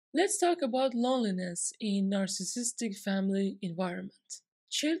Let's talk about loneliness in narcissistic family environment.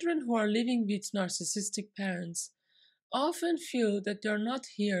 Children who are living with narcissistic parents often feel that they are not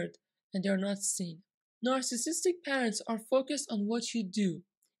heard and they are not seen. Narcissistic parents are focused on what you do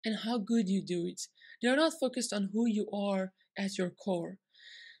and how good you do it. They are not focused on who you are at your core.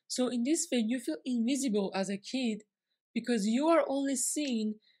 So in this way, you feel invisible as a kid because you are only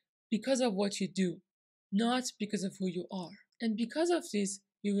seen because of what you do, not because of who you are. And because of this,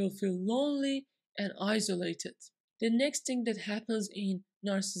 you will feel lonely and isolated. The next thing that happens in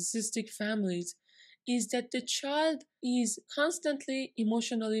narcissistic families is that the child is constantly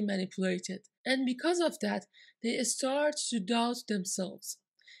emotionally manipulated. And because of that, they start to doubt themselves.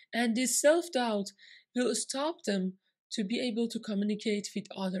 And this self doubt will stop them to be able to communicate with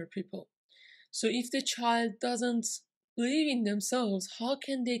other people. So if the child doesn't believe in themselves, how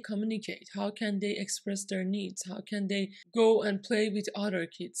can they communicate? How can they express their needs? How can they go and play with other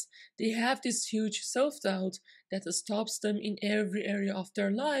kids? They have this huge self-doubt that stops them in every area of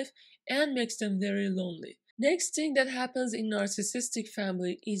their life and makes them very lonely. Next thing that happens in narcissistic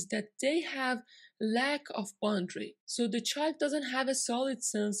family is that they have lack of boundary. So the child doesn't have a solid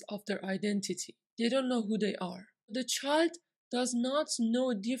sense of their identity. They don't know who they are. The child does not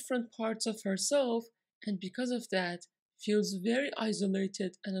know different parts of herself, and because of that, feels very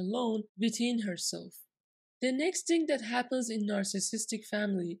isolated and alone within herself. The next thing that happens in narcissistic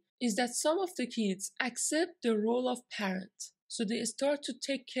family is that some of the kids accept the role of parent. So they start to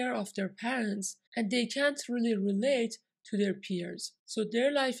take care of their parents and they can't really relate to their peers. So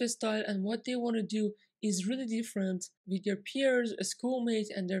their lifestyle and what they want to do is really different with their peers, a schoolmate,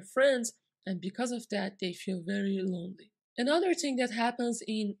 and their friends, and because of that, they feel very lonely. Another thing that happens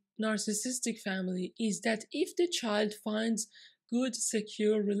in narcissistic family is that if the child finds good,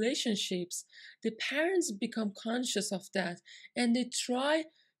 secure relationships, the parents become conscious of that and they try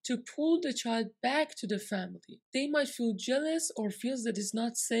to pull the child back to the family. They might feel jealous or feels that it's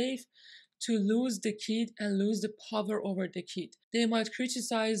not safe to lose the kid and lose the power over the kid. They might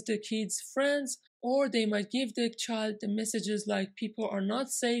criticize the kid's friends, or they might give the child the messages like people are not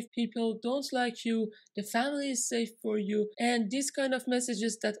safe, people don't like you, the family is safe for you, and these kind of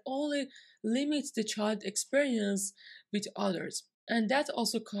messages that only limit the child experience with others. And that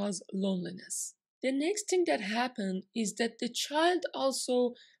also causes loneliness. The next thing that happens is that the child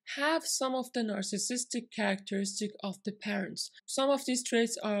also have some of the narcissistic characteristic of the parents. Some of these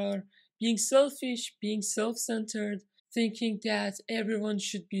traits are being selfish, being self-centered, thinking that everyone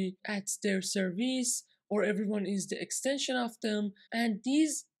should be at their service or everyone is the extension of them. And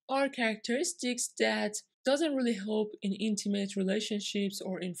these are characteristics that doesn't really help in intimate relationships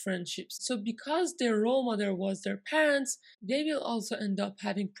or in friendships. So because their role model was their parents, they will also end up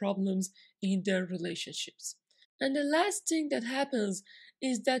having problems in their relationships. And the last thing that happens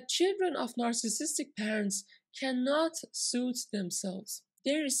is that children of narcissistic parents cannot soothe themselves.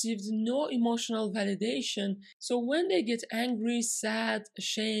 They received no emotional validation, so when they get angry, sad,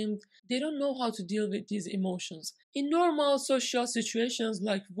 ashamed, they don't know how to deal with these emotions. In normal social situations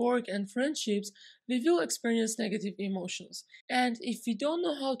like work and friendships, we will experience negative emotions. And if we don't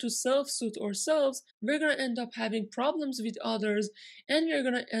know how to self-soothe ourselves, we're going to end up having problems with others and we're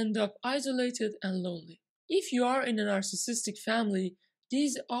going to end up isolated and lonely. If you are in a narcissistic family,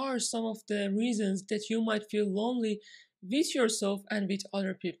 these are some of the reasons that you might feel lonely with yourself and with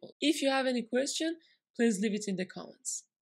other people. If you have any question, please leave it in the comments.